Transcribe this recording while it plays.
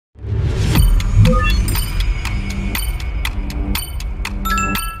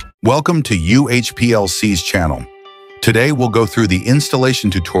Welcome to uHPLC's channel. Today we'll go through the installation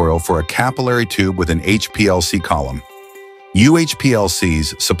tutorial for a capillary tube with an HPLC column.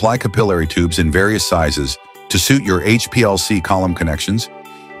 uHPLCs supply capillary tubes in various sizes to suit your HPLC column connections,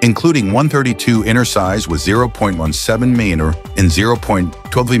 including 132 inner size with 0.17 mm and 0.12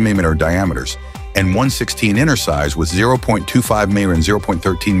 mm diameters, and 116 inner size with 0.25 mm and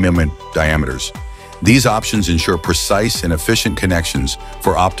 0.13 mm diameters. These options ensure precise and efficient connections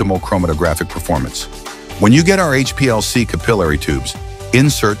for optimal chromatographic performance. When you get our HPLC capillary tubes,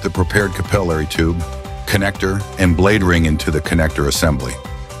 insert the prepared capillary tube, connector, and blade ring into the connector assembly.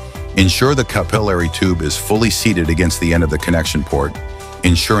 Ensure the capillary tube is fully seated against the end of the connection port,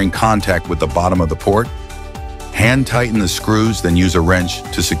 ensuring contact with the bottom of the port. Hand tighten the screws, then use a wrench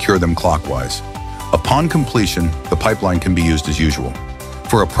to secure them clockwise. Upon completion, the pipeline can be used as usual.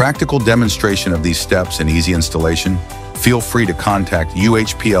 For a practical demonstration of these steps and easy installation, feel free to contact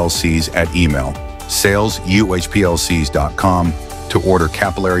uHPLCs at email sales@uHPLCs.com to order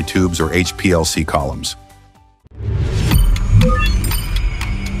capillary tubes or HPLC columns.